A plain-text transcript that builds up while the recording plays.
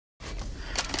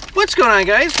What's going on,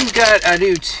 guys? We've got a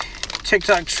new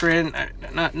TikTok trend.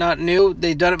 Not new.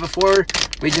 They've done it before.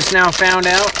 We just now found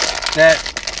out that,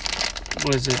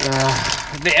 what is it?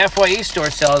 The FYE store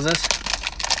sells this.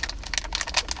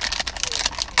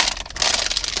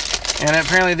 And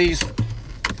apparently these...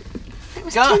 It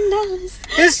was $10.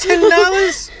 It's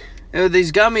 $10? Oh,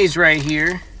 these gummies right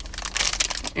here.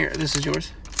 Here, this is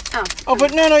yours. Oh,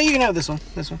 but no, you can have this one.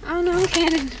 This one. Oh, no, I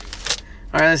can't.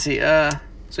 All right, let's see.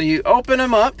 So you open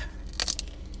them up.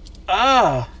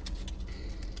 Oh.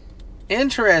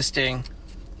 Interesting.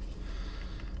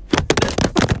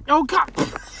 Oh, God.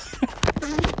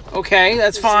 Okay,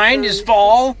 that's fine. Just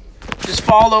fall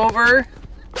over.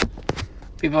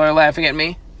 People are laughing at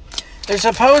me. They're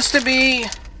supposed to be...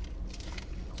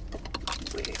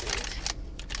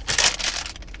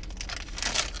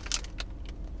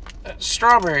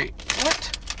 strawberry.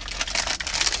 What?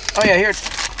 Oh, yeah, here. It's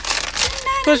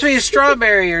supposed to be a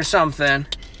strawberry or something.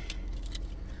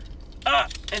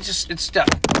 It's stuck.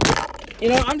 You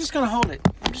know, I'm just going to hold it.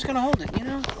 You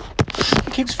know?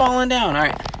 It keeps falling down. All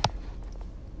right.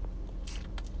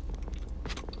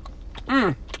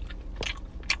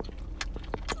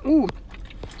 Ooh.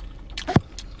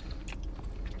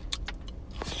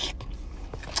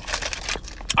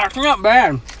 That's not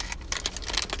bad.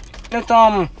 It's,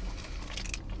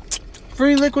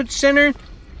 Free Liquid Center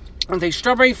with a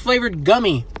strawberry flavored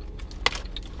gummy.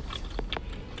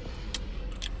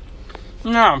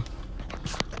 Now,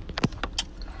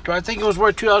 do I think it was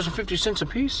worth $2.50 a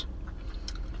piece?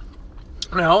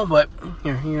 No, but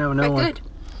here, you have another one. Good.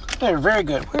 They're very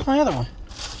good. Where's my other one?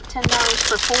 $10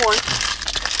 for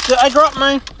 4. I dropped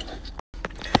mine.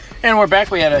 And we're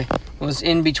back. Was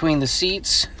in between the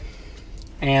seats.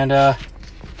 And,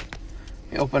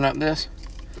 we open up this.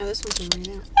 Oh, this one's right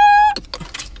now.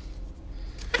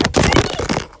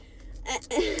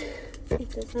 He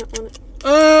does not want it.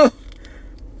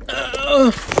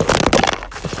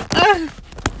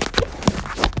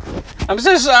 I'm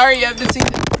so sorry you have to see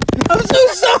this. I'm so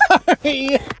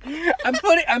sorry.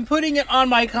 I'm putting it on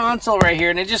my console right here,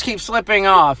 and it just keeps slipping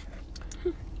off.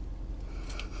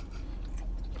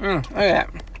 Look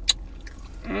at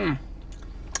that.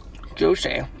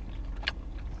 Juicy.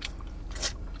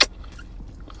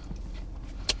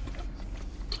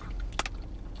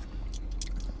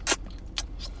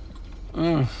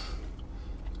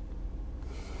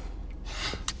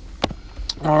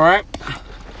 All right.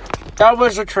 That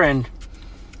was a trend.